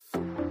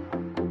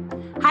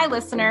Hi,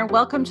 listener.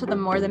 Welcome to the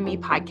More Than Me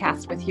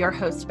podcast with your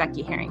host,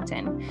 Becky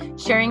Harrington,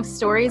 sharing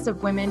stories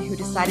of women who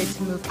decided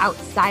to move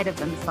outside of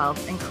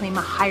themselves and claim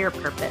a higher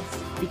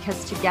purpose,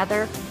 because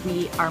together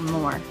we are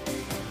more.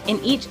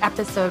 In each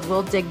episode,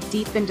 we'll dig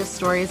deep into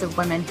stories of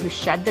women who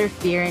shed their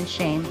fear and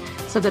shame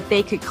so that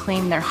they could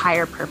claim their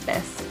higher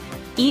purpose.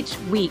 Each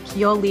week,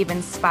 you'll leave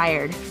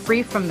inspired,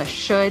 free from the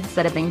shoulds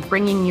that have been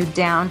bringing you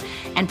down,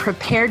 and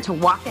prepared to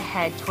walk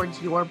ahead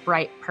towards your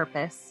bright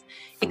purpose.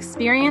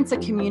 Experience a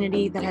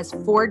community that has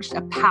forged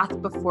a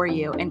path before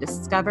you and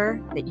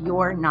discover that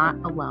you're not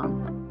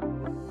alone.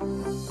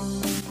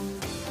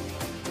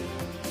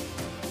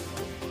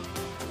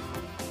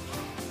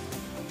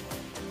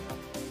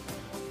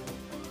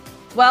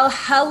 Well,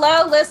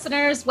 hello,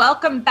 listeners.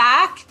 Welcome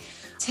back.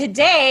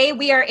 Today,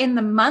 we are in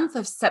the month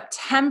of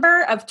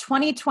September of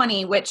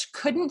 2020, which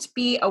couldn't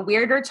be a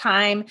weirder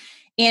time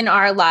in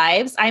our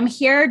lives. I'm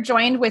here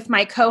joined with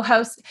my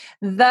co-host,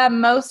 the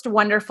most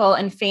wonderful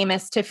and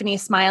famous Tiffany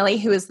Smiley,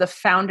 who is the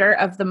founder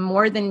of the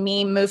More Than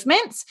Me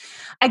movement.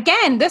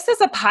 Again, this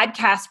is a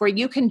podcast where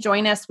you can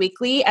join us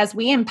weekly as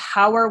we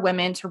empower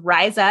women to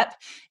rise up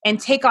and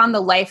take on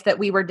the life that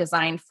we were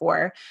designed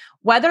for.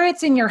 Whether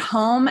it's in your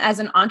home as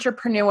an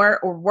entrepreneur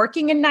or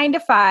working in 9 to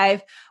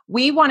 5,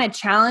 we want to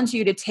challenge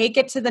you to take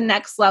it to the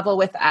next level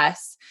with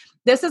us.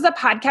 This is a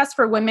podcast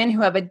for women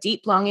who have a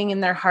deep longing in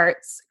their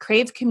hearts,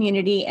 crave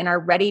community, and are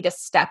ready to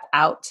step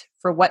out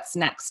for what's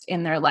next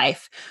in their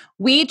life.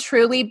 We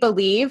truly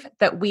believe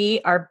that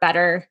we are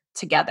better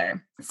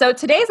together. So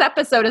today's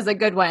episode is a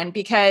good one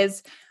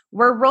because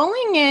we're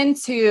rolling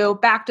into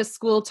back to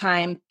school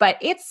time, but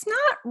it's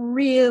not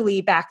really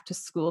back to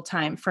school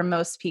time for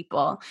most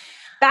people.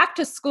 Back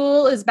to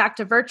school is back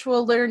to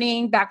virtual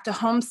learning, back to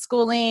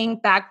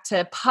homeschooling, back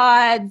to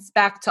pods,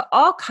 back to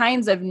all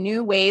kinds of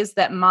new ways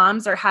that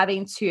moms are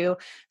having to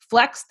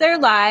flex their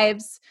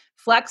lives,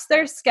 flex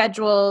their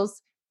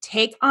schedules,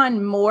 take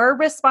on more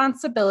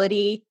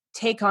responsibility,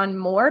 take on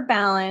more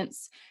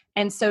balance.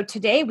 And so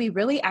today we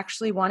really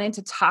actually wanted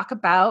to talk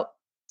about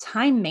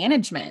time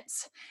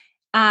management.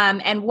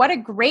 And what a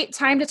great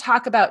time to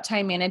talk about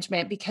time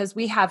management, because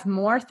we have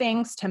more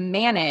things to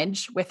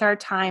manage with our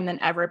time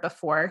than ever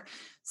before.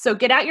 So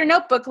get out your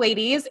notebook,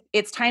 ladies.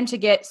 It's time to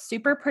get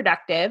super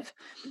productive.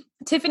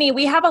 Tiffany,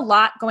 we have a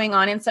lot going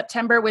on in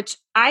September, which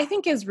I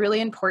think is really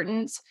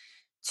important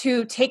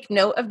to take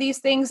note of these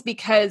things,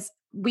 because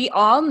we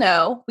all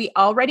know we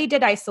already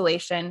did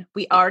isolation.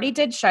 We already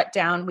did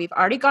shutdown. We've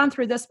already gone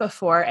through this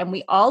before, and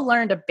we all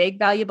learned a big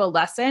valuable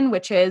lesson,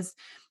 which is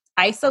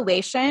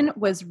isolation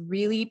was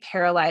really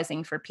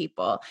paralyzing for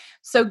people.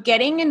 So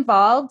getting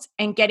involved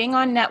and getting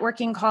on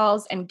networking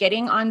calls and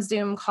getting on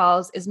Zoom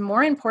calls is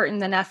more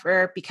important than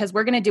ever, because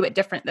we're going to do it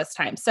different this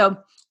time. So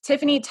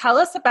Tiffany, tell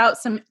us about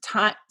some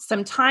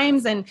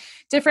times and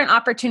different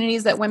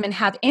opportunities that women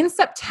have in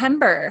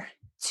September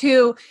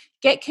to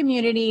get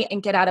community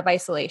and get out of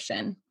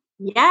isolation.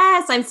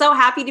 Yes, I'm so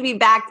happy to be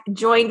back,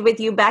 joined with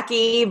you,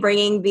 Becky,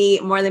 bringing the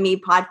More Than Me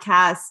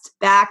podcast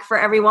back for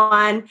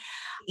everyone.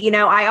 You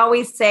know, I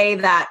always say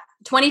that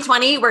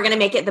 2020, we're going to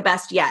make it the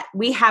best yet.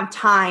 We have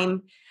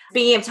time.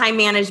 Speaking of time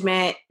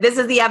management, this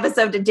is the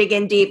episode to dig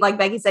in deep. Like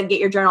Becky said, get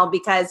your journal,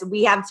 because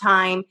we have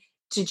time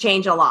to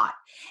change a lot.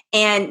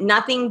 And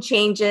nothing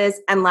changes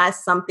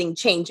unless something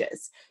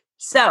changes.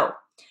 So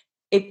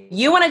if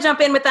you want to jump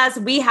in with us,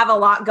 we have a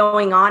lot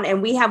going on,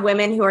 and we have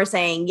women who are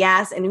saying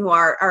yes and who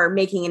are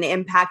making an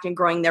impact and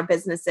growing their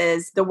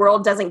businesses. The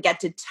world doesn't get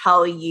to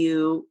tell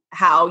you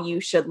how you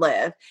should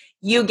live.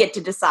 You get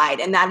to decide.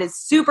 And that is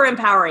super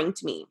empowering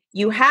to me.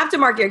 You have to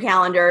mark your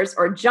calendars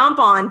or jump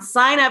on,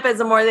 sign up as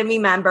a More Than Me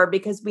member,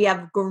 because we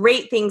have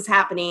great things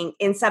happening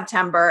in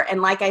September.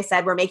 And like I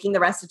said, we're making the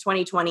rest of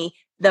 2020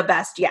 the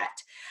best yet.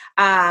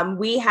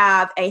 We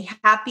have a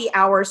happy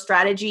hour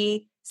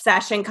strategy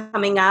session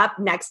coming up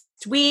next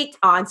week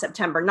on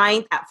September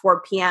 9th at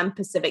 4 p.m.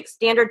 Pacific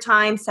Standard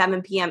Time,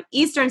 7 p.m.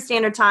 Eastern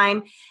Standard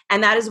Time.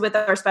 And that is with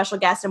our special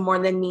guest and More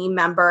Than Me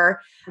member,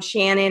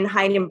 Shannon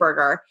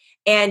Heidenberger.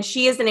 And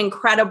she is an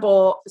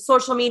incredible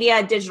social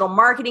media, digital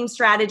marketing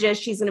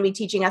strategist. She's going to be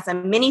teaching us a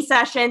mini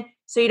session,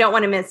 so you don't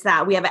want to miss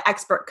that. We have an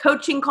expert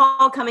coaching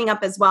call coming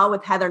up as well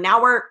with Heather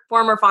Nauert,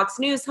 former Fox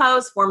News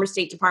host, former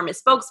State Department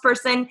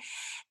spokesperson.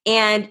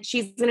 And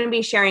she's going to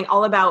be sharing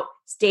all about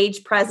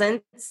stage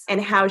presence and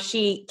how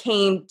she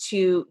came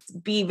to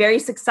be very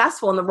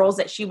successful in the roles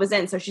that she was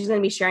in. So she's going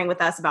to be sharing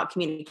with us about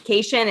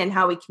communication and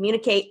how we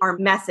communicate our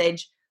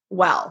message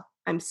well.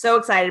 I'm so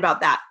excited about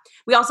that.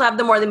 We also have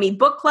the More Than Me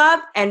book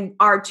club, and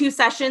our 2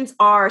 sessions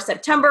are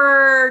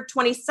September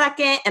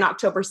 22nd and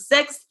October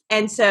 6th.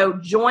 And so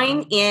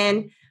join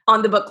in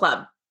on the book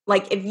club.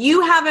 Like, if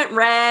you haven't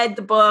read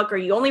the book or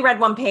you only read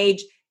one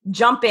page,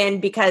 jump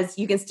in, because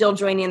you can still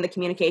join in the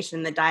communication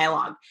and the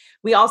dialogue.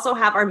 We also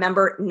have our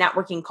member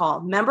networking call.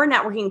 Member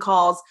networking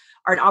calls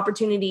are an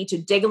opportunity to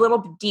dig a little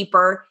bit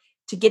deeper,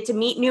 to get to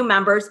meet new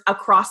members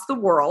across the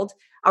world,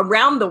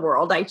 around the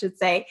world, I should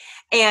say,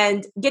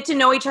 and get to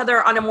know each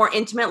other on a more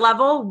intimate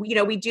level.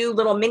 We do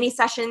little mini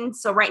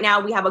sessions. So right now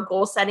we have a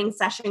goal setting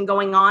session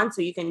going on.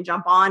 So you can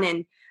jump on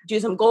and do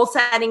some goal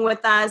setting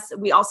with us.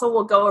 We also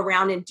will go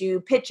around and do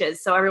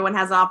pitches. So everyone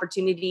has an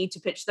opportunity to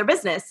pitch their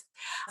business.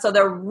 So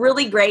they're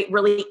really great,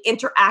 really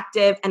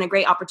interactive, and a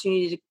great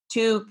opportunity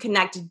to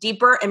connect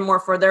deeper and more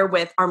further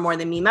with our More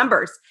Than Me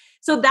members.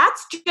 So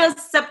that's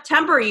just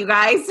September, you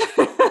guys.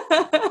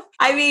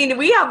 I mean,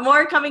 we have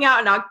more coming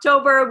out in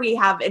October. We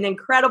have an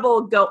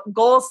incredible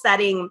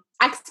goal-setting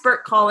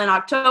expert call in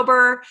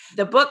October.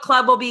 The book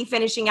club will be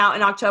finishing out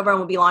in October, and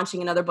we'll be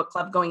launching another book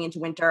club going into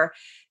winter.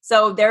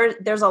 So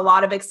there's a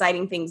lot of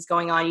exciting things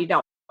going on. You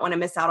don't want to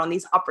miss out on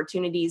these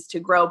opportunities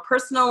to grow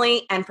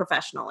personally and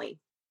professionally.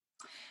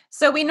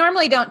 So we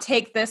normally don't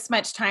take this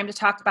much time to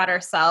talk about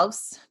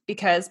ourselves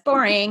because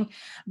boring.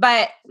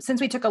 But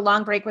since we took a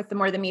long break with the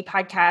More Than Me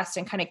podcast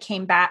and kind of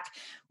came back,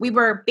 we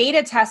were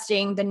beta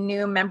testing the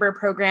new member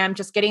program,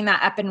 just getting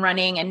that up and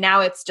running. And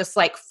now it's just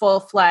like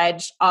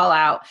full-fledged, all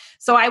out.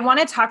 So I want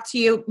to talk to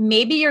you.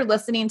 Maybe you're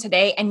listening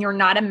today and you're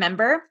not a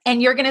member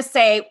and you're going to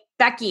say,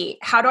 Becky,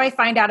 how do I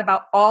find out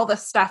about all the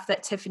stuff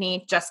that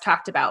Tiffany just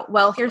talked about?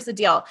 Well, here's the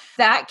deal.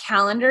 That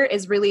calendar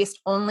is released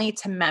only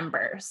to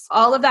members.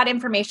 All of that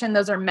information,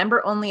 those are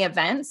member-only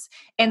events.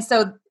 And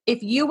so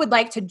if you would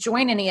like to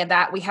join any of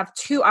that, we have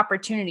two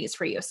opportunities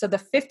for you. So the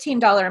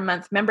 $15 a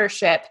month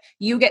membership,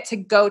 you get to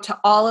go to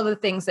all of the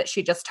things that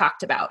she just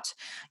talked about.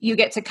 You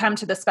get to come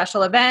to the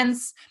special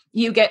events.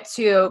 You get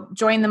to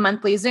join the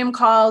monthly Zoom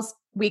calls.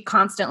 We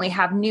constantly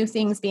have new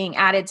things being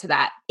added to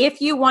that. If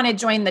you want to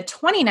join the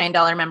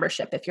 $29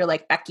 membership, if you're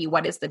like, Becky,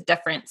 what is the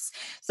difference?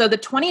 So the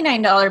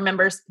 $29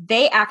 members,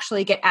 they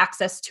actually get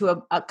access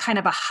to a kind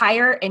of a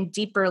higher and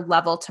deeper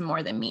level to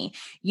More Than Me.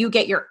 You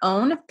get your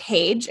own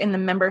page in the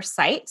member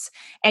sites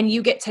and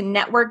you get to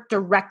network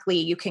directly.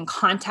 You can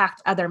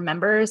contact other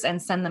members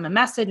and send them a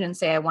message and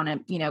say, I want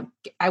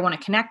to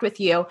connect with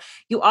you.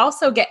 You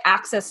also get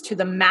access to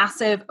the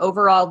massive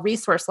overall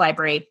resource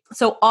library.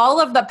 So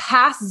all of the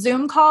past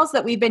Zoom calls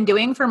that we've been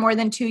doing for more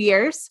than 2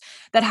 years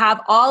that have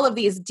all of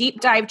these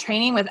deep dive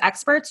training with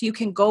experts, you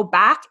can go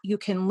back, you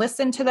can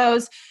listen to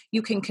those,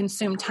 you can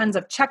consume tons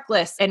of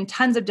checklists and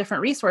tons of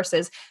different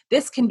resources.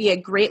 This can be a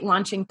great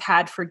launching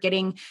pad for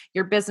getting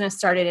your business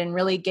started and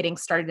really getting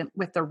started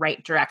with the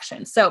right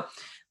direction. So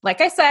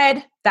like I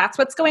said, that's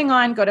what's going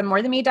on. Go to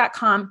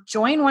morethanme.com,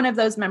 join one of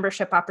those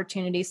membership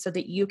opportunities so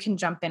that you can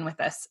jump in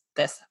with us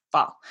this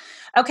fall.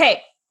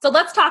 Okay. So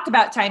let's talk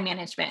about time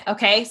management.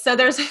 Okay. So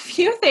there's a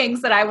few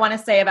things that I want to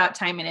say about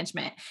time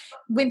management.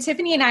 When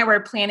Tiffany and I were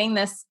planning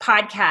this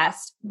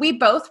podcast, we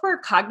both were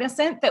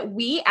cognizant that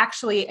we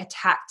actually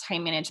attack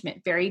time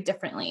management very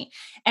differently.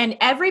 And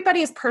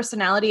everybody's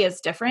personality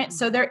is different.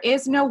 So there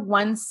is no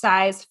one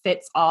size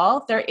fits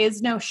all. There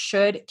is no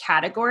should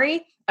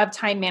category of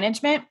time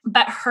management,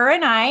 but her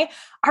and I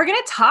are going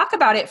to talk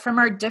about it from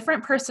our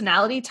different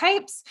personality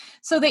types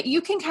so that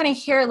you can kind of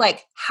hear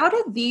like, how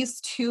do these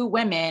two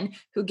women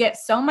who get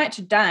so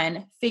much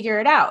done figure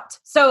it out?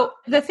 So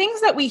the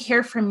things that we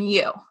hear from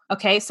you,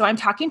 okay, so I'm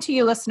talking to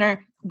you,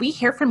 listener, we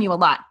hear from you a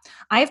lot.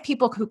 I have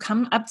people who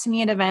come up to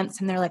me at events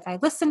and they're like, I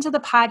listen to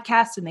the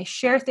podcast and they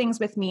share things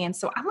with me. And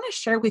so I want to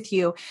share with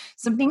you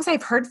some things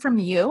I've heard from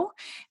you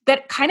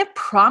that kind of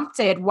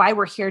prompted why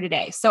we're here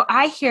today. So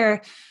I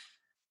hear,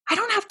 I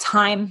don't have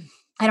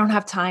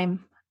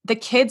time. The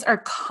kids are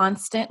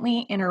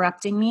constantly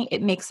interrupting me.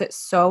 It makes it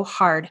so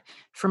hard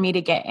for me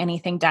to get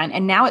anything done.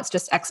 And now it's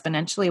just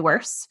exponentially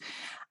worse.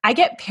 I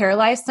get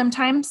paralyzed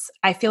sometimes.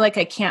 I feel like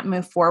I can't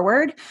move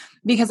forward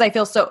because I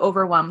feel so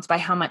overwhelmed by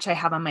how much I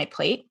have on my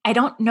plate. I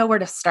don't know where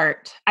to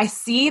start. I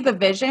see the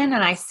vision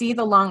and I see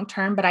the long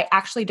term, but I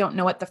actually don't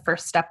know what the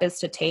first step is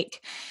to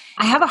take.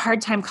 I have a hard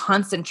time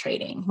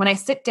concentrating. When I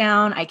sit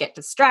down, I get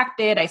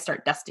distracted. I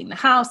start dusting the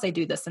house. I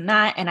do this and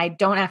that, and I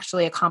don't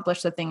actually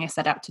accomplish the thing I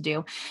set out to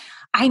do.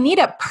 I need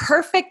a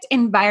perfect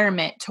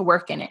environment to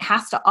work in. It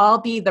has to all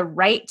be the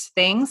right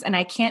things, and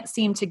I can't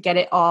seem to get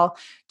it all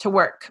to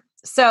work.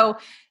 So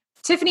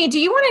Tiffany, do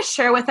you want to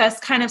share with us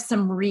kind of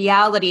some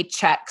reality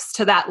checks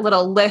to that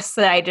little list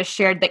that I just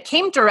shared that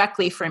came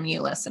directly from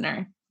you,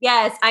 listener?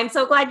 Yes, I'm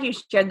so glad you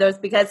shared those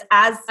because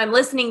as I'm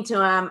listening to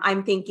them,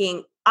 I'm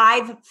thinking,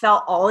 I've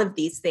felt all of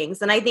these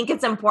things. And I think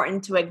it's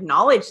important to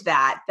acknowledge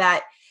that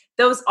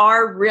those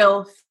are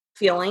real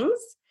feelings.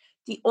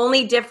 The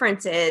only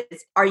difference is,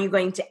 are you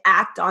going to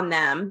act on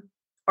them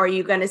or are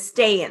you going to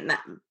stay in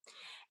them?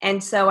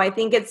 And so I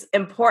think it's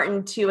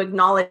important to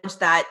acknowledge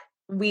that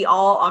we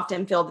all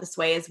often feel this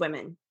way as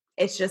women.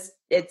 It's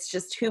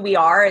just who we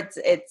are.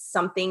 It's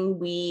something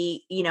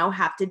we,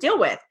 have to deal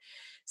with.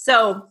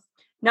 So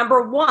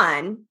number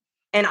one,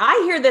 and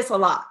I hear this a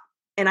lot,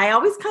 and I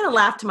always kind of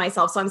laugh to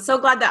myself. So I'm so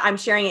glad that I'm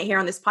sharing it here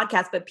on this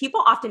podcast, but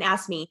people often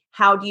ask me,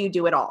 how do you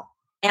do it all?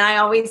 And I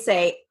always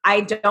say, I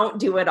don't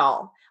do it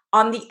all.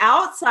 On the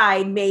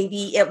outside,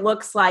 maybe it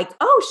looks like,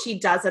 oh, she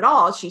does it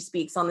all. She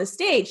speaks on the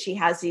stage. She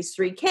has these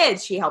 3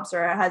 kids. She helps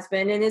her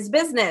husband in his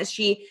business.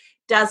 She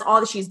does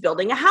all she's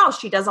building a house.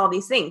 She does all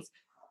these things.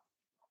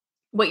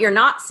 What you're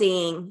not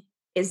seeing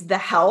is the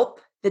help,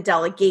 the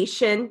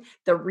delegation,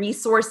 the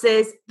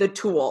resources, the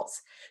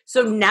tools.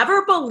 So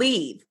never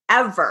believe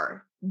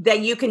ever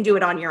that you can do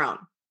it on your own,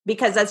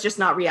 because that's just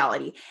not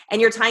reality. And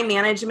your time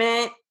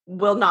management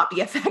will not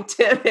be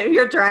effective if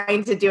you're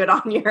trying to do it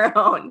on your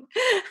own.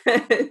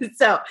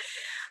 So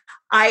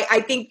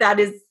I think that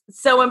is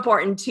so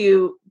important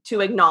to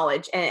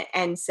acknowledge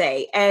and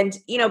say. And,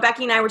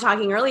 Becky and I were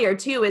talking earlier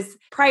too, is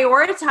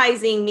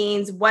prioritizing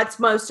means what's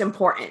most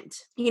important.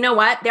 You know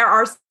what? There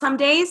are some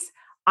days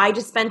I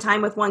just spend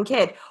time with one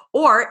kid,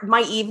 or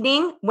my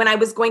evening when I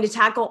was going to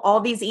tackle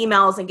all these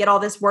emails and get all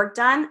this work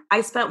done,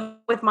 I spent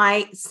with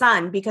my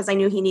son because I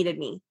knew he needed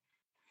me.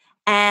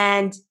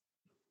 And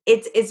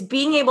it's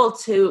being able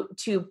to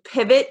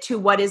pivot to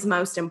what is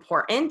most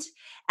important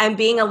and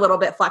being a little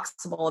bit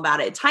flexible about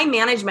it. Time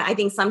management, I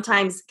think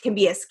sometimes can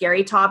be a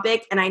scary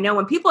topic. And I know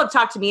when people have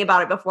talked to me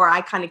about it before,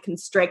 I kind of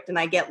constrict and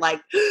I get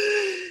like,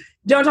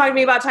 don't talk to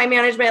me about time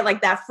management.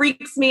 Like that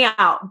freaks me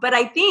out. But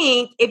I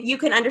think if you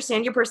can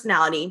understand your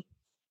personality,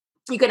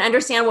 you can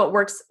understand what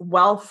works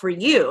well for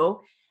you,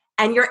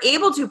 and you're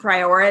able to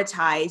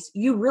prioritize,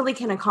 you really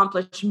can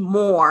accomplish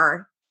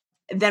more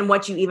than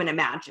what you even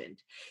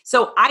imagined.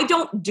 So I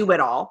don't do it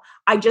all.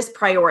 I just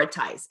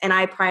prioritize, and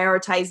I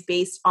prioritize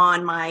based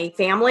on my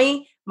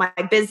family, my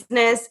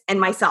business, and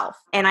myself.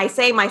 And I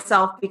say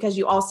myself because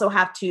you also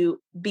have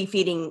to be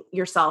feeding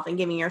yourself and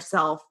giving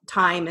yourself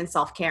time and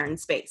self-care and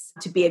space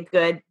to be a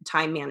good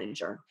time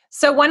manager.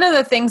 So one of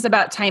the things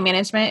about time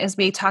management is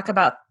we talk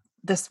about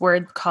this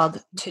word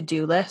called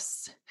to-do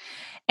lists.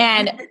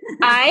 And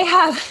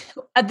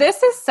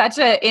this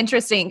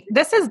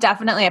is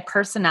definitely a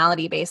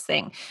personality-based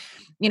thing.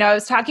 I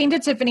was talking to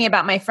Tiffany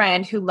about my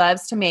friend who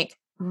loves to make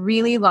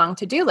really long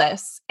to-do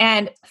lists.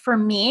 And for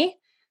me,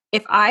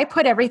 if I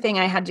put everything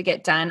I had to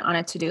get done on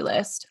a to-do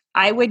list,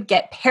 I would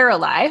get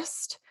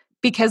paralyzed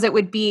because it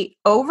would be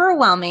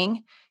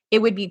overwhelming.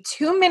 It would be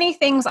too many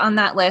things on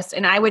that list.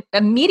 And I would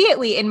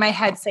immediately in my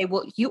head say,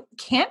 well, you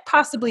can't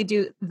possibly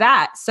do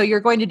that. So you're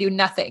going to do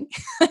nothing.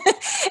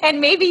 And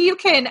maybe you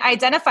can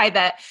identify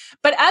that.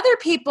 But other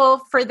people,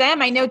 for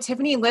them, I know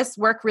Tiffany lists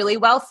work really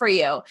well for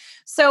you.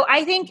 So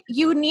I think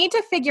you need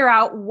to figure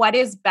out what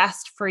is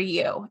best for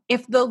you.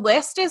 If the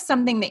list is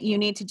something that you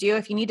need to do,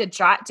 if you need to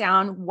jot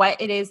down what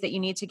it is that you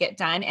need to get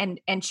done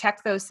and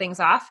check those things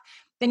off,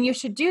 then you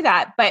should do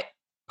that. But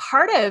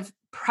part of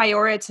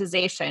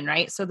prioritization,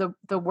 right? So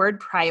the word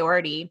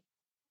priority,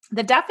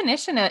 the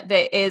definition of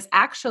it is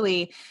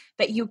actually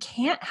that you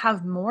can't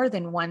have more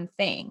than one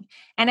thing.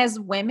 And as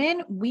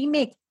women, we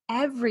make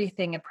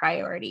everything a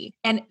priority.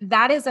 And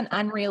that is an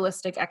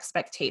unrealistic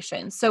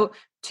expectation. So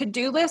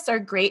to-do lists are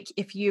great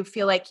if you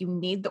feel like you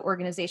need the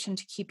organization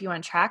to keep you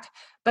on track,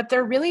 but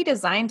they're really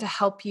designed to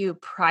help you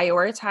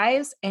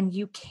prioritize, and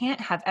you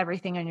can't have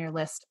everything on your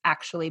list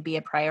actually be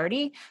a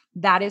priority.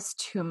 That is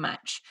too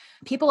much.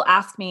 People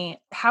ask me,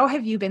 how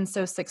have you been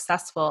so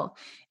successful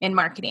in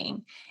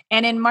marketing?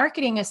 And in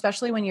marketing,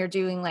 especially when you're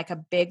doing like a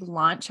big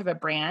launch of a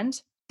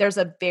brand, there's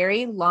a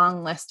very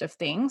long list of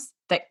things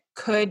that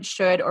could,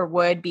 should, or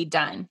would be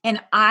done.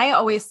 And I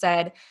always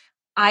said,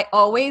 I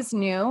always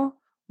knew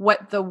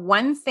what the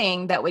one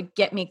thing that would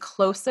get me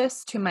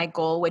closest to my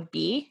goal would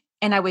be,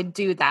 and I would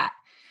do that.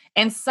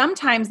 And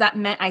sometimes that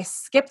meant I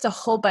skipped a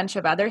whole bunch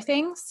of other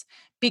things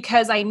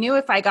because I knew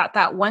if I got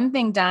that one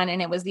thing done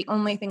and it was the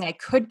only thing I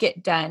could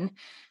get done,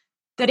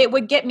 that it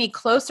would get me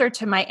closer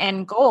to my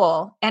end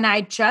goal. And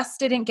I just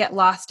didn't get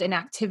lost in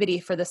activity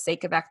for the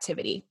sake of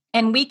activity.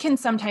 And we can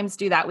sometimes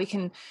do that. We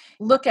can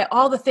look at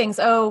all the things,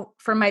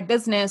 for my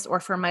business or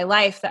for my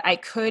life that I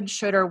could,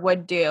 should, or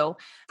would do.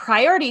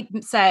 Priority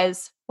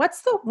says,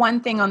 what's the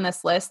one thing on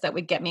this list that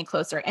would get me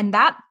closer? And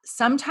that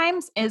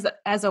sometimes is,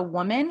 as a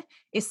woman,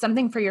 is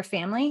something for your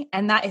family.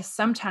 And that is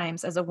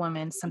sometimes, as a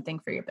woman, something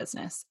for your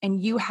business. And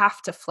you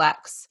have to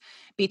flex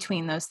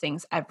between those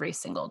things every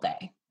single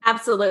day.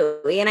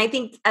 Absolutely. And I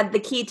think the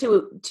key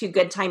to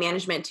good time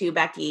management too,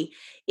 Becky,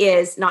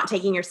 is not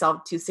taking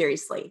yourself too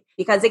seriously,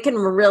 because it can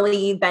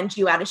really bend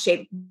you out of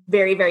shape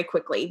very, very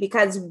quickly,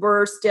 because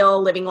we're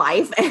still living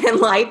life and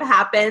life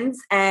happens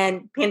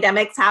and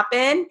pandemics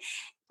happen.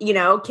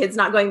 Kids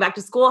not going back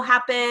to school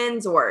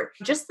happens, or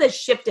just the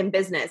shift in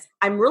business.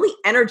 I'm really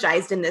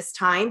energized in this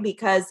time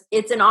because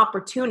it's an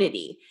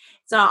opportunity.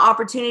 It's an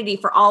opportunity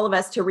for all of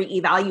us to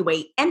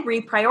reevaluate and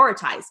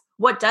reprioritize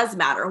what does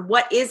matter,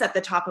 what is at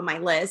the top of my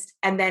list,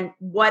 and then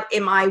what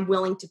am I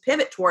willing to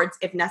pivot towards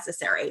if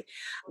necessary?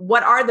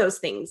 What are those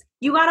things?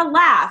 You got to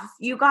laugh.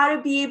 You got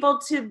to be able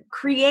to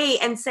create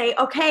and say,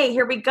 okay,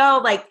 here we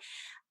go. Like,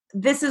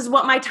 this is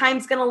what my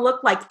time's going to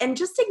look like. And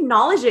just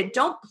acknowledge it.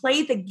 Don't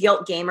play the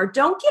guilt game, or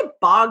don't get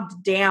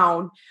bogged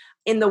down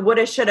in the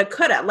woulda, shoulda,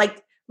 coulda.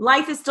 Like,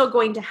 life is still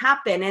going to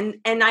happen.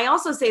 And I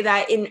also say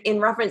that in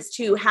reference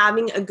to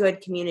having a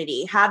good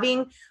community,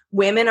 having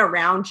women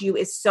around you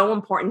is so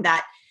important,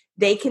 that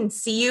they can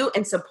see you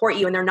and support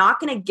you, and they're not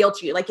going to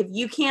guilt you. Like, if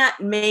you can't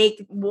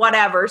make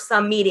whatever,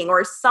 some meeting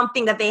or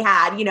something that they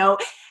had,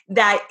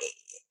 that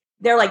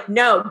they're like,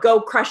 no,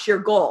 go crush your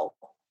goal.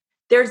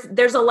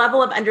 there's a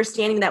level of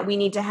understanding that we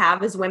need to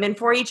have as women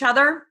for each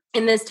other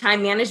in this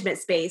time management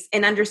space,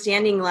 and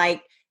understanding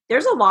like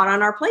there's a lot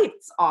on our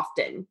plates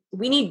often.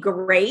 We need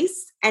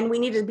grace, and we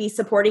need to be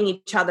supporting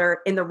each other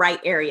in the right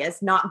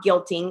areas, not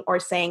guilting or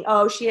saying,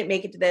 oh, she didn't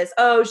make it to this.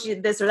 Oh, she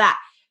did this or that.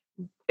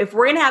 If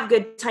we're going to have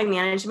good time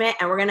management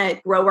and we're going to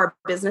grow our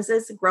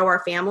businesses, grow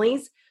our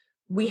families,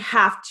 we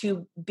have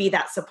to be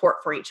that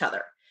support for each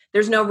other.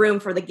 There's no room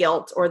for the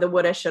guilt or the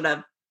woulda,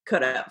 shoulda,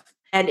 coulda.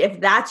 And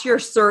if that's your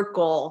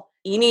circle,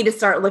 you need to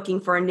start looking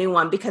for a new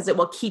one, because it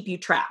will keep you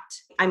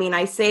trapped. I mean,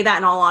 I say that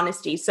in all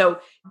honesty. So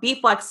be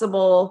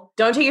flexible.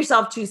 Don't take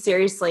yourself too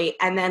seriously.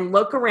 And then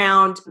look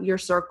around your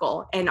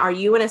circle. And are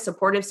you in a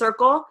supportive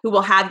circle who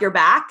will have your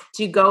back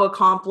to go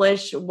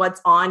accomplish what's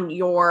on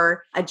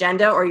your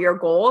agenda or your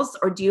goals?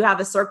 Or do you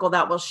have a circle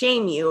that will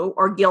shame you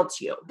or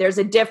guilt you? There's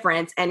a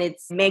difference, and it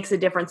makes a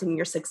difference in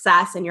your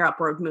success and your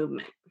upward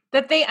movement.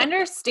 That they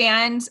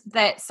understand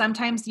that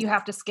sometimes you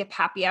have to skip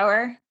happy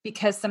hour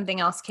because something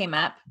else came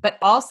up, but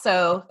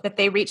also that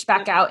they reach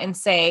back out and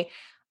say,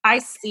 I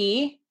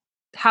see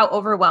how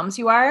overwhelmed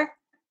you are.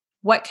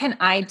 What can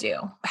I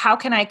do? How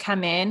can I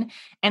come in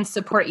and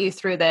support you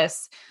through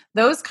this?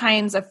 Those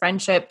kinds of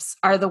friendships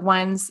are the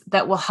ones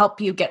that will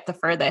help you get the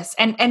furthest.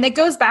 And it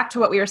goes back to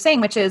what we were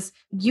saying, which is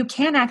you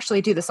can't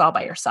actually do this all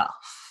by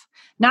yourself.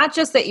 Not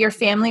just that your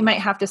family might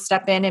have to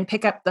step in and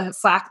pick up the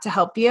slack to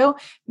help you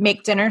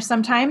make dinner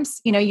sometimes.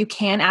 You know, you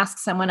can ask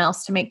someone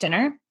else to make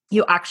dinner.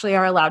 You actually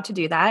are allowed to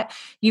do that.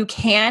 You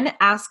can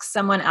ask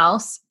someone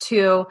else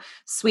to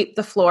sweep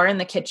the floor in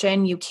the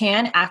kitchen. You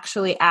can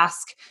actually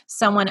ask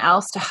someone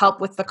else to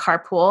help with the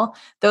carpool.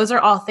 Those are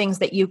all things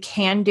that you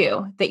can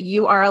do, that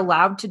you are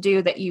allowed to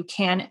do, that you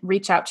can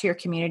reach out to your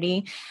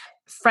community.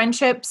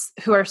 Friendships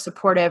who are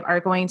supportive are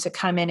going to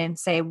come in and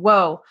say,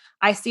 whoa,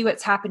 I see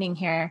what's happening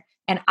here,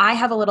 and I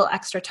have a little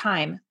extra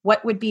time.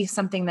 What would be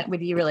something that would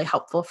be really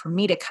helpful for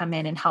me to come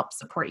in and help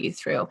support you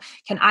through?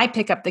 Can I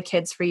pick up the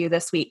kids for you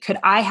this week? Could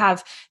I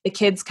have the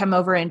kids come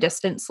over and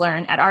distance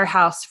learn at our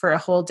house for a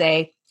whole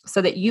day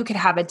so that you could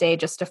have a day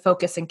just to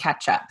focus and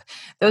catch up?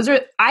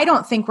 I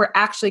don't think we're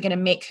actually going to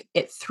make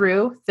it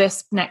through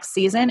this next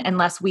season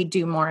unless we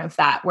do more of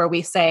that, where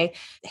we say,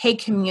 hey,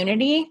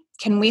 community,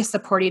 can we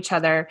support each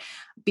other?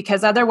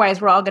 Because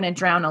otherwise we're all going to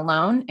drown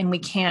alone, and we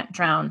can't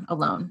drown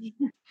alone.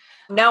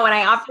 No, and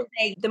I often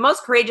say the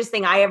most courageous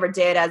thing I ever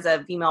did as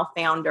a female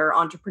founder,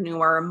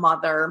 entrepreneur,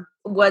 mother,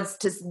 was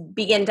to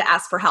begin to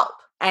ask for help.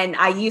 And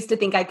I used to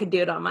think I could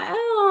do it on my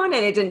own,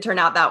 and it didn't turn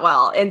out that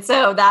well. And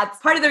so that's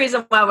part of the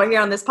reason why we're here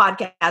on this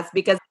podcast,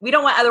 because we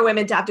don't want other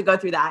women to have to go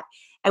through that.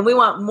 And we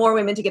want more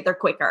women to get there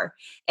quicker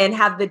and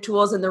have the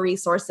tools and the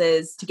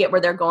resources to get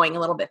where they're going a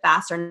little bit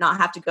faster, and not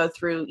have to go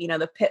through,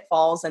 the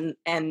pitfalls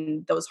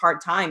and those hard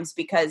times,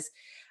 because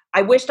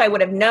I wished I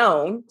would have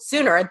known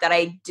sooner that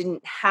I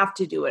didn't have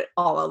to do it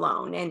all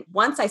alone. And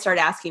once I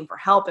started asking for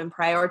help and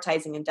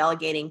prioritizing and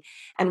delegating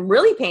and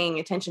really paying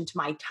attention to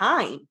my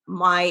time,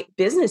 my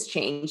business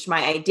changed,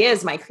 my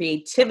ideas, my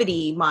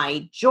creativity,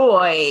 my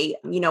joy,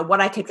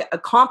 what I could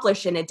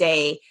accomplish in a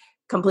day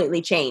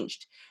completely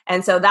changed.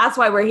 And so that's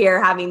why we're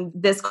here having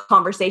this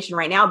conversation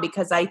right now,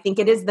 because I think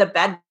it is the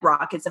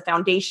bedrock. It's a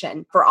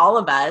foundation for all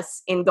of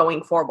us in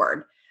going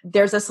forward.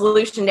 There's a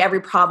solution to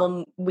every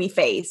problem we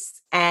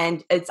face.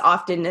 And it's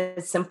often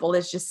as simple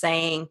as just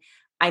saying,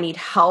 I need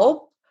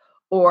help.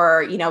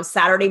 Or,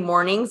 Saturday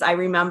mornings, I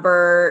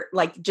remember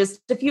like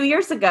just a few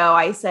years ago,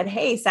 I said,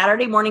 hey,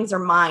 Saturday mornings are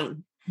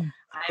mine.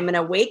 I'm going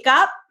to wake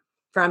up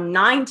from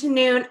 9 to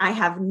noon. I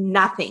have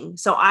nothing.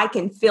 So I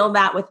can fill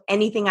that with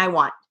anything I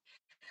want.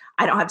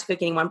 I don't have to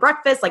cook anyone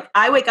breakfast. Like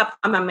I wake up,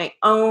 I'm on my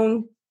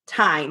own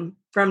time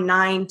from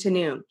 9 to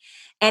noon.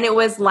 And it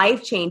was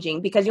life-changing,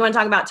 because you want to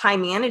talk about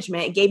time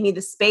management. It gave me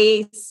the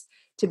space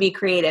to be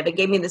creative. It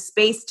gave me the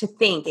space to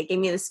think. It gave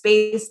me the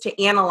space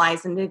to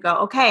analyze and to go,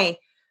 okay,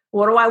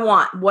 what do I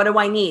want? What do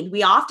I need?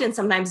 We often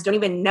sometimes don't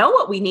even know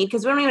what we need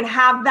because we don't even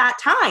have that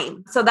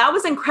time. So that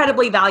was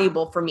incredibly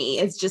valuable for me,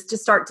 is just to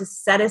start to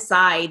set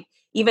aside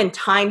even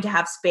time to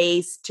have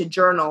space to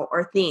journal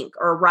or think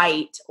or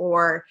write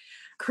or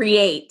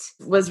create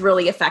was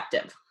really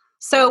effective.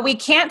 So we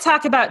can't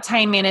talk about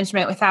time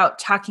management without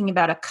talking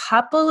about a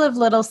couple of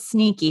little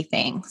sneaky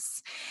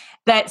things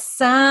that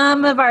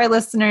some of our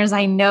listeners,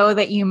 I know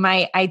that you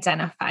might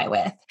identify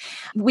with.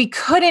 We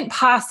couldn't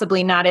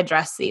possibly not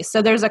address these.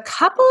 So there's a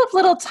couple of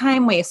little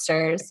time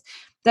wasters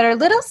that are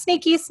little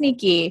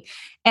sneaky,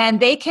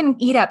 and they can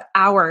eat up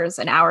hours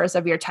and hours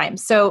of your time.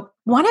 So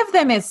one of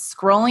them is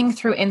scrolling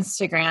through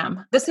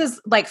Instagram. This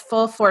is like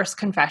full force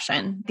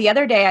confession. The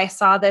other day I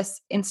saw this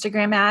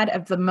Instagram ad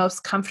of the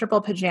most comfortable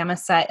pajama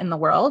set in the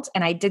world,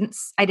 and I didn't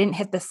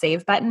hit the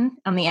save button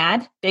on the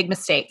ad. Big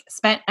mistake.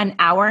 Spent an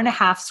hour and a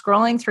half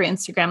scrolling through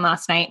Instagram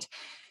last night,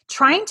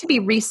 trying to be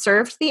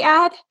reserved the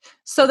ad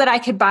so that I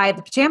could buy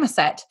the pajama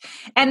set.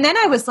 And then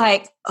I was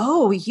like,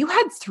 oh, you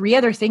had 3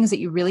 other things that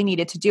you really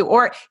needed to do,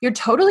 or you're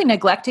totally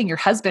neglecting your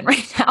husband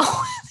right now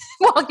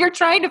while you're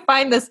trying to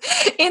find this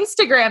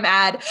Instagram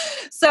ad.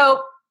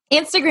 So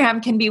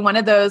Instagram can be one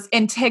of those,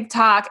 and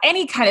TikTok,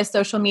 any kind of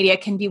social media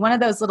can be one of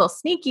those little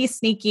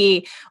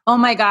sneaky, oh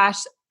my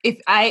gosh,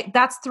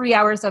 that's 3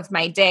 hours of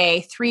my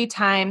day, 3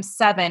 times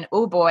 7.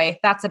 Oh boy,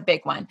 that's a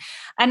big one.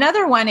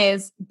 Another one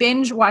is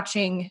binge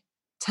watching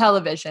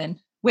television,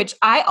 which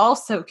I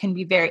also can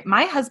be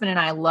my husband and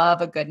I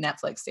love a good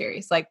Netflix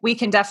series. Like we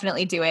can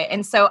definitely do it.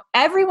 And so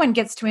everyone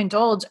gets to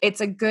indulge. It's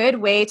a good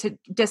way to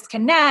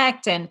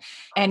disconnect and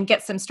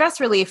get some stress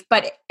relief.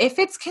 But if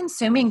it's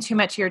consuming too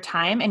much of your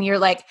time and you're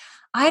like,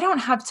 I don't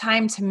have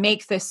time to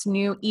make this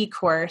new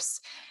e-course,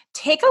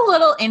 take a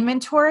little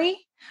inventory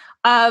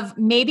of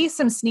maybe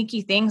some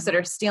sneaky things that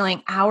are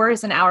stealing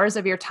hours and hours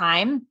of your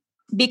time,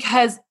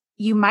 because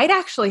you might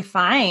actually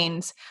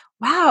find,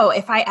 wow,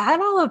 if I add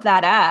all of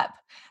that up,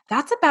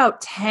 that's about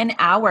 10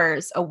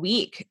 hours a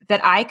week that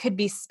I could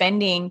be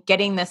spending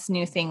getting this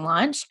new thing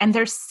launched. And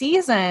there's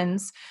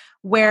seasons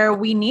where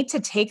we need to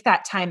take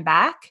that time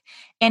back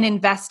and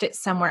invest it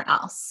somewhere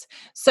else.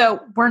 So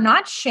we're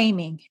not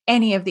shaming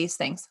any of these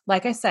things.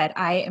 Like I said,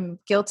 I am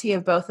guilty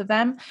of both of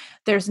them.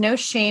 There's no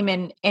shame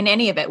in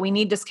any of it. We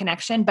need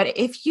disconnection. But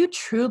if you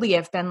truly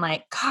have been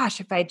like, gosh,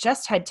 if I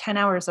just had 10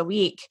 hours a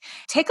week,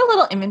 take a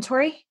little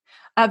inventory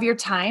of your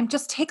time.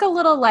 Just take a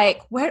little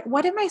like,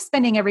 what am I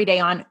spending every day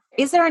on?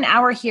 Is there an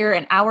hour here,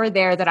 an hour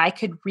there that I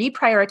could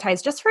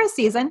reprioritize just for a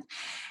season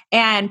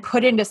and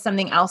put into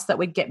something else that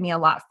would get me a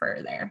lot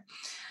further?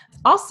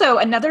 Also,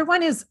 another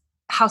one is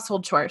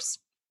household chores.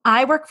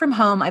 I work from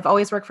home. I've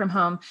always worked from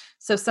home.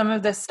 So some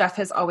of this stuff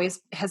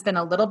has been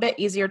a little bit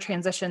easier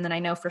transition than I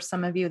know for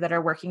some of you that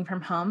are working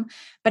from home.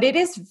 But it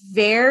is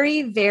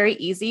very, very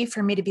easy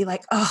for me to be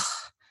like, oh,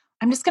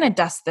 I'm just going to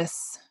dust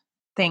this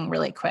thing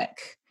really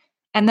quick.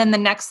 And then the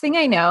next thing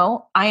I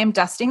know, I am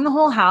dusting the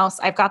whole house.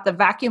 I've got the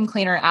vacuum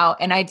cleaner out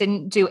and I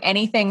didn't do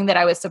anything that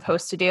I was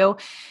supposed to do.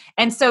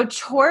 And so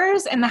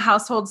chores and the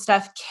household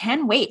stuff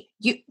can wait.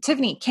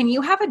 Tiffany, can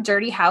you have a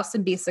dirty house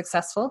and be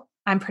successful?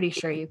 I'm pretty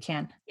sure you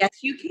can. Yes,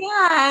 you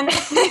can.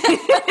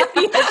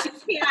 Yes,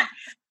 you can.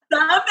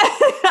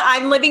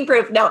 I'm living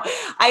proof. No,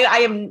 I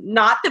am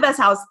not the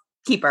best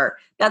housekeeper.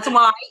 That's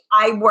why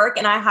I work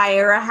and I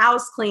hire a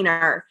house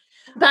cleaner.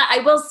 But I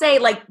will say,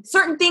 like,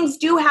 certain things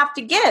do have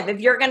to give. If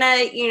you're going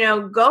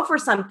to, go for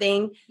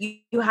something,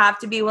 you have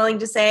to be willing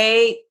to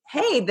say,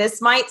 hey,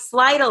 this might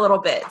slide a little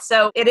bit.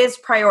 So it is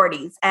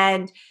priorities.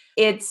 And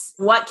it's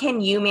what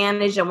can you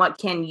manage and what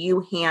can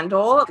you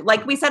handle?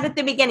 Like we said at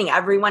the beginning,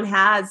 everyone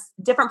has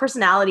different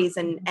personalities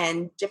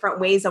and different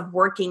ways of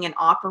working and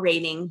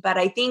operating. But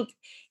I think,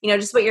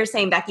 just what you're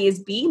saying, Becky, is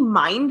be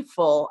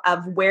mindful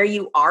of where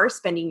you are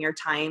spending your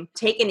time.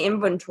 Take an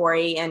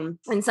inventory. And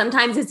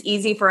sometimes it's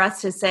easy for us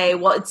to say,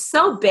 well, it's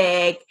so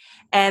big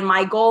and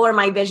my goal or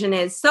my vision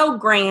is so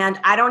grand,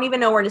 I don't even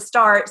know where to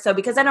start. So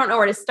because I don't know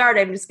where to start,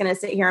 I'm just going to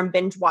sit here and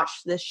binge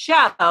watch this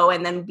show.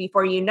 And then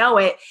before you know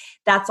it,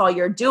 that's all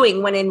you're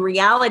doing. When in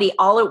reality,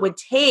 all it would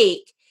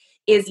take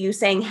is you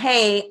saying,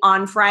 hey,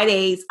 on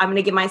Fridays, I'm going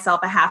to give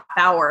myself a half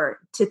hour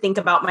to think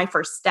about my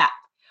first step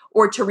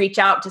or to reach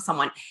out to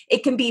someone.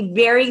 It can be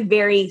very,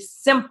 very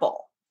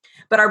simple.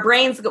 But our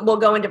brains will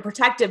go into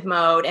protective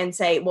mode and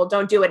say, well,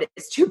 don't do it.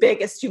 It's too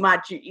big. It's too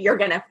much. You're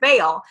going to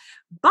fail.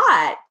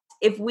 But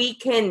if we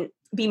can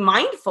be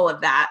mindful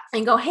of that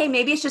and go, hey,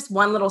 maybe it's just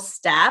one little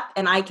step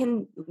and I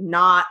can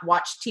not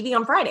watch TV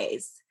on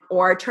Fridays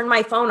or turn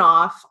my phone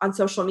off on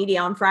social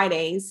media on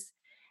Fridays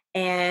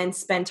and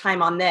spend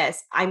time on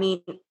this. I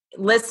mean,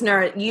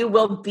 listener, you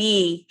will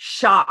be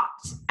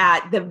shocked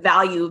at the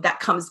value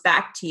that comes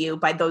back to you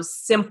by those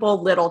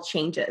simple little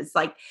changes.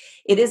 Like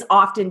it is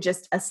often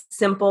just a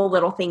simple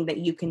little thing that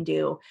you can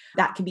do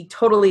that can be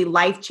totally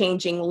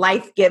life-changing,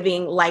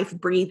 life-giving,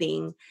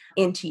 life-breathing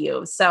into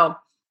you. So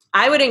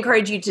I would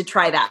encourage you to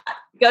try that.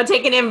 Go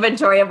take an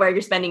inventory of where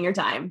you're spending your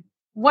time.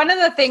 One of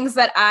the things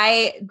that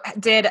I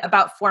did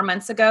about 4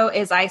 months ago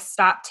is I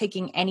stopped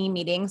taking any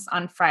meetings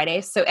on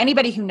Fridays. So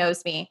anybody who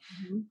knows me,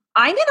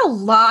 I'm in a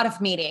lot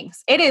of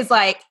meetings. It is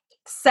like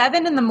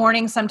 7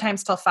 a.m,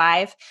 sometimes till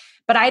 5,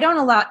 but I don't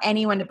allow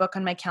anyone to book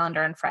on my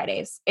calendar on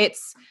Fridays.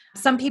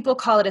 Some people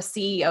call it a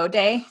CEO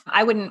day.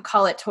 I wouldn't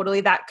call it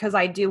totally that because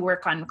I do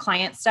work on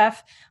client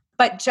stuff.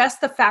 But just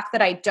the fact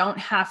that I don't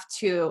have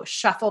to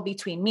shuffle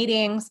between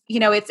meetings,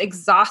 it's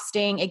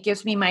exhausting. It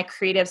gives me my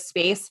creative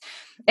space.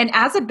 And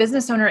as a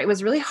business owner, it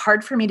was really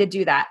hard for me to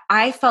do that.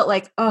 I felt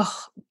like,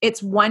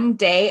 it's one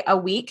day a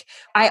week.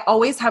 I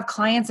always have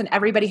clients and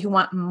everybody who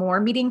want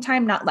more meeting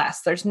time, not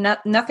less. There's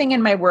nothing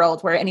in my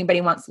world where anybody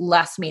wants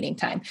less meeting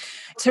time.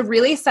 To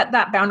really set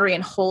that boundary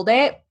and hold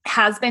it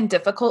has been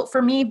difficult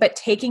for me, but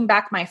taking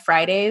back my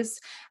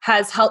Fridays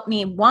has helped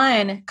me,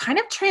 one, kind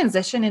of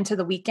transition into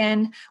the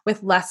weekend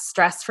with less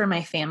stress for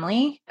my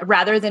family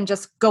rather than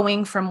just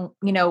going from,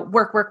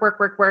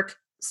 work,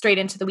 straight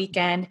into the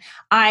weekend.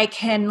 I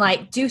can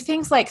like do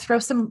things like throw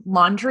some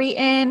laundry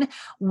in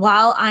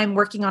while I'm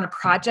working on a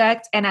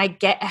project, and I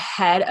get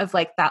ahead of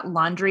like that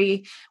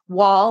laundry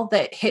wall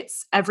that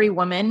hits every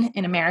woman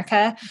in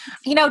America.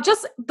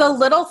 Just the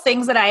little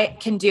things that I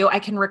can do. I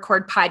can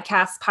record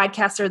podcasts.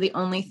 Podcasts are the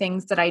only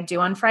things that I do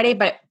on Friday,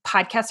 but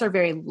podcasts are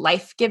very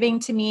life-giving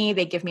to me.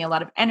 They give me a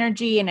lot of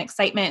energy and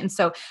excitement. And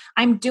so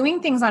I'm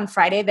doing things on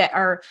Friday that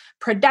are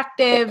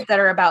productive, that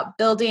are about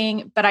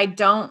building, but I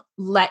don't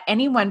let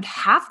anyone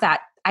have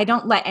that. I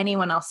don't let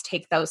anyone else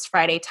take those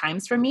Friday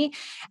times from me.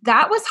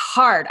 That was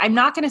hard. I'm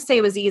not going to say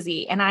it was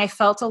easy. And I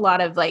felt a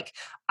lot of like,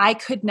 I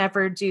could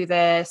never do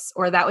this,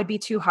 or that would be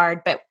too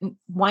hard. But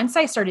once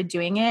I started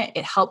doing it,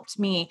 it helped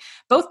me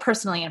both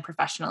personally and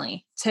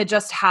professionally to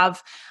just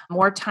have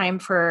more time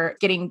for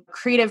getting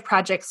creative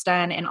projects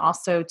done, and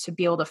also to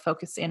be able to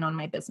focus in on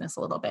my business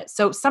a little bit.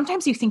 So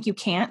sometimes you think you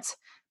can't,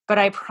 but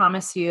I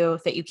promise you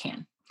that you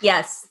can.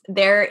 Yes,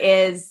 there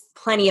is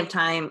plenty of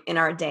time in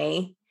our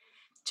day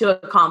to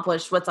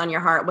accomplish what's on your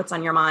heart, what's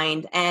on your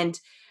mind. And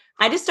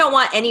I just don't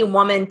want any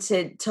woman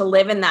to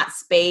live in that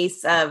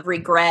space of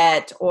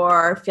regret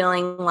or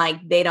feeling like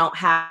they don't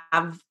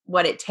have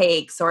what it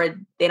takes, or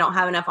they don't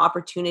have enough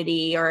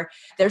opportunity, or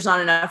there's not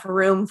enough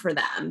room for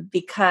them.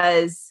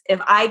 Because if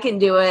I can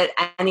do it,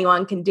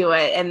 anyone can do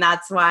it. And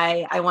that's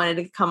why I wanted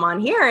to come on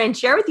here and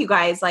share with you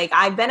guys. Like,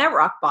 I've been at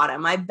rock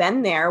bottom. I've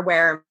been there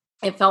where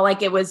it felt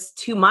like it was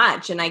too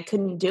much and I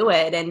couldn't do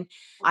it. And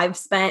I've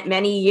spent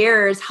many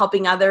years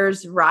helping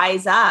others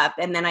rise up.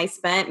 And then I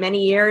spent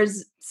many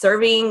years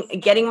serving,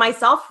 getting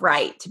myself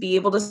right to be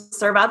able to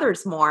serve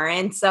others more.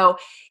 And so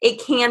it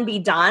can be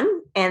done.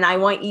 And I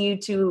want you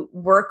to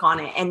work on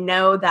it and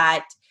know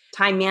that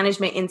time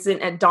management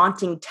isn't a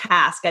daunting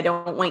task. I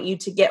don't want you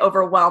to get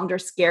overwhelmed or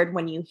scared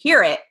when you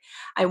hear it.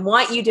 I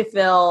want you to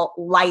feel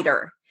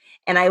lighter.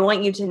 And I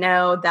want you to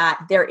know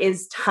that there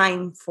is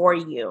time for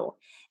you.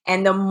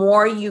 And the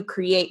more you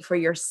create for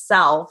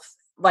yourself,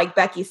 like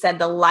Becky said,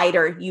 the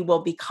lighter you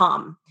will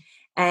become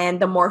and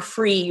the more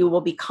free you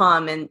will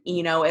become. And,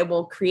 it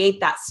will create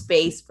that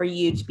space for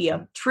you to be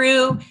a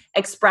true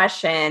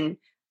expression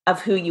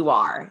of who you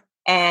are.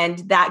 And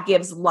that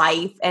gives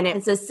life. And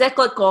it's a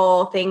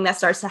cyclical thing that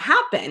starts to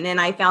happen.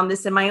 And I found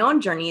this in my own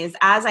journey is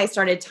as I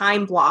started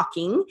time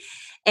blocking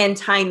and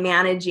time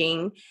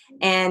managing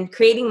and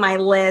creating my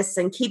lists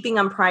and keeping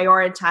them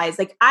prioritized.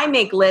 Like, I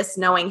make lists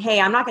knowing, hey,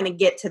 I'm not going to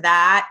get to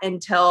that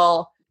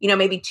until,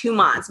 maybe 2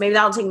 months. Maybe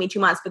that'll take me 2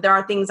 months, but there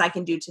are things I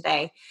can do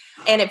today.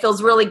 And it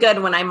feels really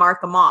good when I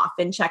mark them off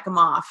and check them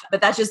off.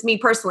 But that's just me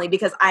personally,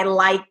 because I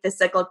like the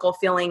cyclical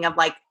feeling of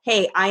like,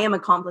 hey, I am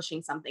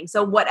accomplishing something.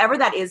 So whatever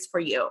that is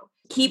for you,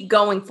 keep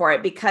going for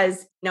it,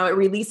 because, it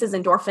releases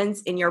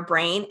endorphins in your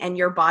brain and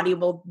your body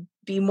will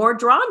be more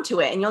drawn to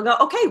it. And you'll go,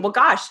 okay, well,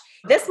 gosh,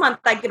 this month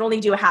I could only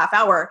do a half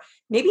hour.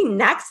 Maybe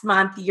next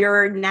month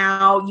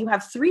you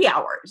have 3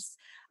 hours.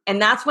 And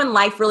that's when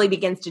life really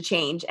begins to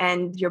change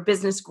and your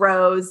business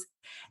grows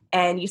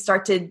and you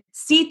start to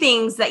see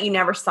things that you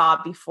never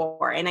saw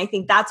before. And I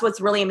think that's what's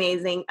really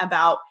amazing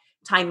about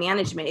time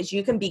management is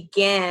you can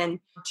begin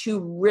to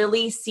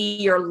really see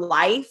your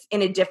life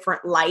in a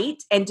different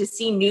light and to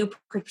see new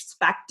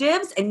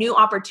perspectives and new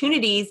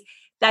opportunities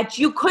that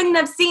you couldn't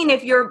have seen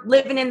if you're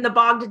living in the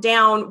bogged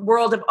down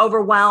world of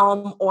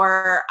overwhelm,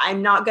 or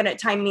I'm not good at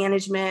time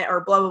management,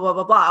 or blah, blah, blah,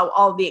 blah, blah,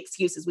 all the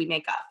excuses we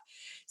make up.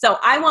 So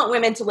I want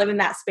women to live in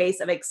that space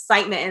of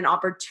excitement and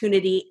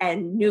opportunity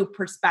and new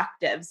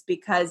perspectives,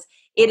 because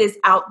it is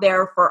out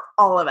there for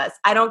all of us.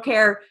 I don't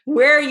care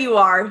where you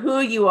are, who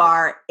you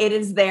are, it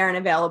is there and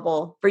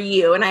available for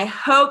you. And I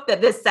hope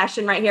that this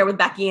session right here with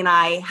Becky and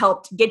I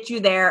helped get you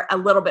there a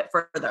little bit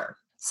further.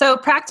 So,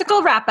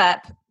 practical wrap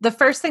up. The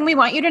first thing we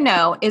want you to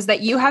know is that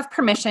you have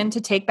permission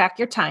to take back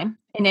your time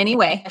in any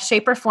way,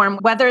 shape, or form,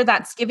 whether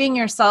that's giving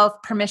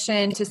yourself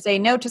permission to say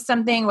no to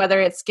something,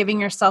 whether it's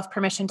giving yourself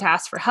permission to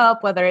ask for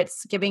help, whether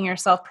it's giving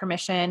yourself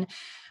permission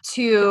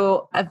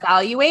to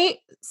evaluate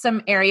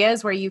some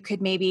areas where you could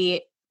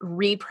maybe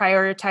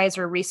reprioritize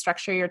or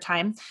restructure your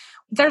time.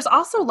 There's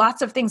also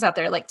lots of things out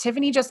there. Like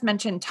Tiffany just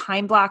mentioned,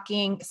 time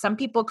blocking. Some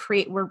people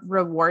create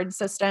reward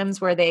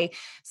systems where they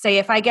say,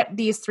 if I get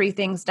these 3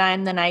 things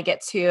done, then I get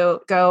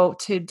to go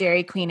to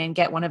Dairy Queen and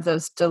get one of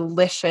those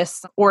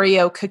delicious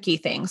Oreo cookie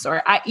things.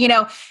 Or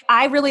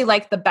I really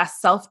like the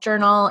Best Self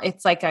Journal.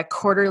 It's like a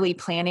quarterly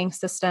planning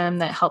system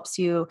that helps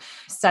you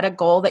set a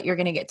goal that you're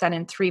going to get done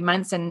in 3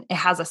 months. And it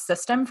has a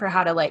system for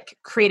how to like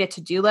create a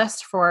to-do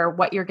list for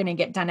what you're going to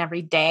get done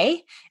every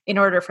day in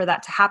order for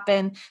that to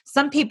happen.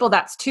 Some people,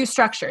 that's too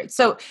structured.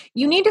 So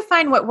you need to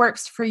find what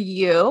works for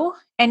you,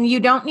 and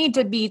you don't need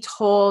to be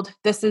told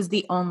this is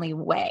the only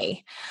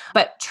way,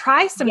 but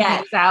try some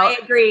things out. I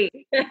agree.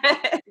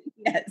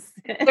 Yes.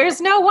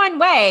 There's no one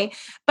way,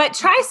 but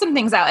try some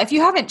things out. If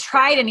you haven't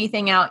tried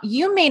anything out,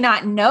 you may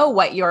not know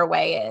what your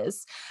way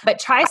is, but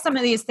try some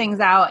of these things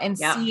out and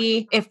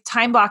see if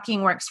time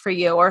blocking works for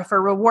you, or if a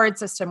reward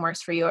system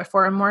works for you, or if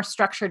a more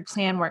structured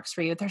plan works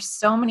for you. There's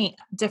so many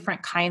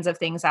different kinds of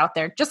things out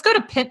there. Just go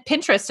to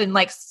Pinterest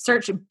and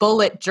search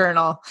bullet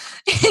journal.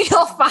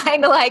 You'll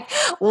find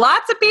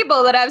lots of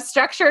people that have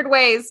structured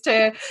ways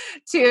to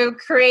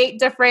create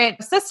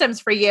different systems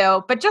for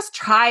you, but just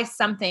try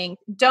something.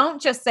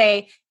 Don't just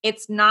say,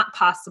 it's not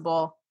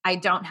possible, I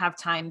don't have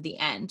time, the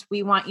end.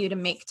 We want you to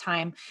make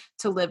time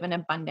to live an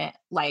abundant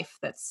life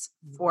that's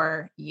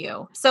for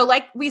you. So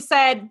like we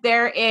said,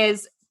 there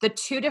is the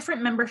 2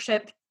 different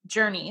membership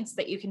journeys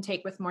that you can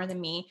take with More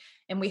Than Me.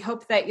 And we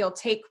hope that you'll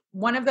take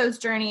one of those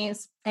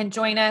journeys and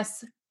join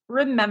us.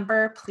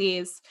 Remember,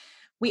 please,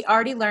 we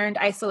already learned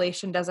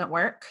isolation doesn't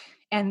work.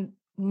 And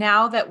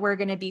now that we're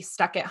going to be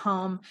stuck at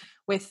home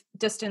with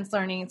distance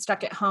learning,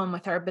 stuck at home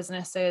with our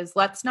businesses,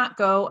 let's not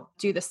go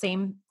do the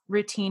same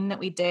routine that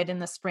we did in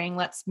the spring.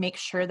 Let's make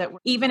sure that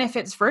even if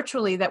it's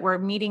virtually, that we're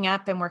meeting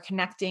up and we're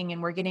connecting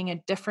and we're getting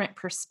a different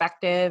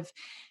perspective,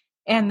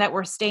 and that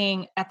we're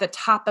staying at the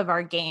top of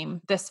our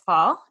game this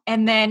fall.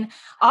 And then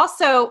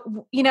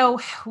also,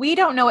 we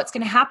don't know what's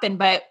going to happen,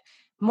 but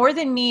More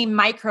Than Me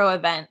micro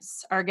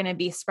events are going to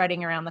be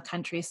spreading around the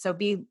country. So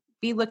be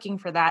looking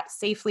for that,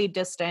 safely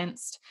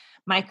distanced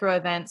micro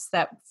events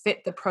that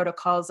fit the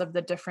protocols of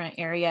the different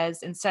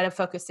areas instead of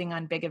focusing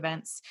on big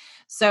events.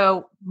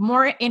 So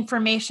more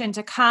information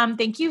to come.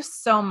 Thank you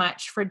so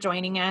much for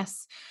joining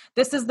us.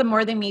 This is the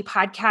More Than Me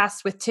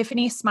podcast with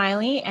Tiffany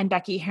Smiley and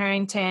Becky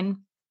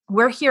Harrington.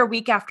 We're here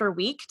week after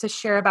week to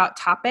share about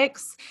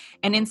topics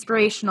and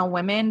inspirational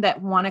women that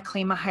want to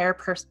claim a higher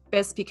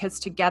purpose, because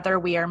together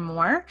we are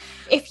more.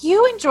 If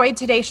you enjoyed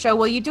today's show,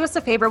 will you do us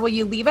a favor? Will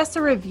you leave us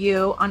a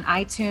review on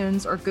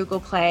iTunes or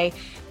Google Play?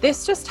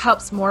 This just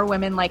helps more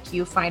women like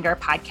you find our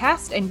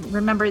podcast. And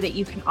remember that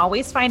you can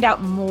always find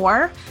out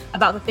more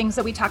about the things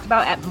that we talk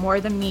about at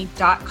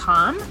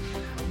morethanme.com.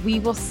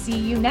 We will see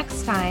you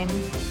next time.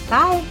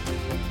 Bye.